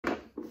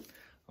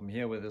I'm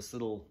here with this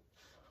little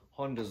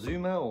Honda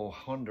Zuma, or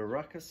Honda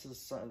Ruckus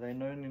as they're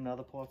known in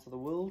other parts of the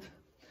world.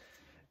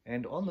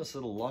 And on this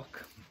little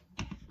lock,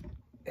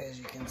 as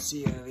you can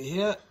see over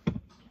here,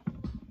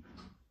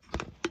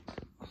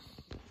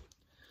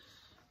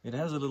 it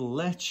has a little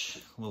latch.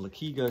 Well, the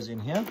key goes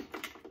in here,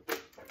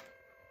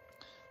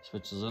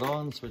 switches it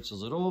on,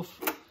 switches it off,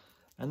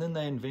 and then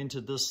they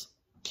invented this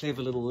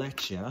clever little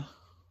latch here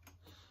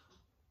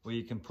where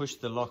you can push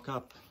the lock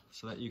up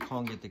so that you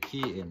can't get the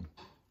key in.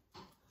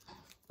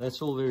 That's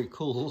all very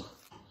cool,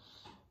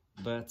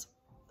 but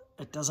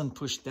it doesn't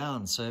push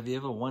down. So have you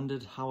ever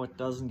wondered how it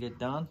doesn't get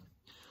down?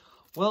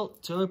 Well,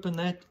 to open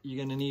that, you're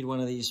going to need one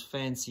of these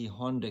fancy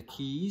Honda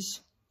keys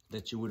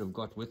that you would have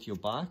got with your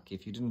bike.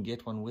 If you didn't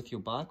get one with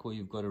your bike, or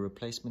you've got a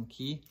replacement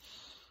key,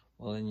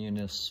 well, then you're in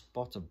a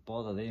spot of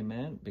bother there,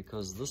 man,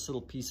 because this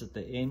little piece at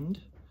the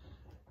end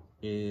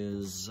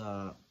is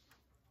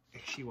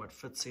actually what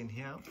fits in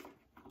here.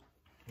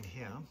 In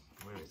here,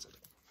 where is it?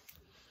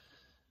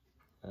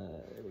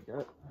 There we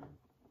go.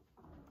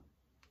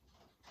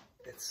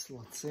 It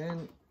slots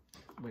in.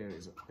 Where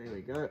is it? There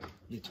we go.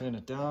 You turn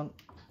it down,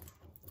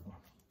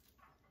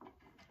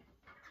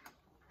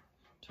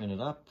 turn it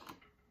up,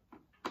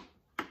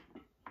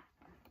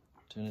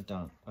 turn it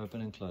down, open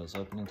and close,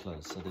 open and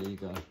close. So there you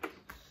go.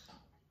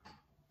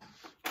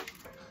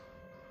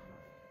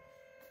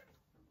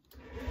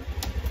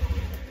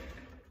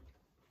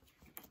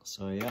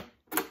 So yeah,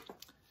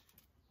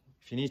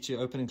 if you need to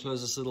open and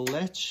close this little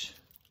latch,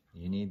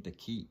 you need the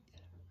key.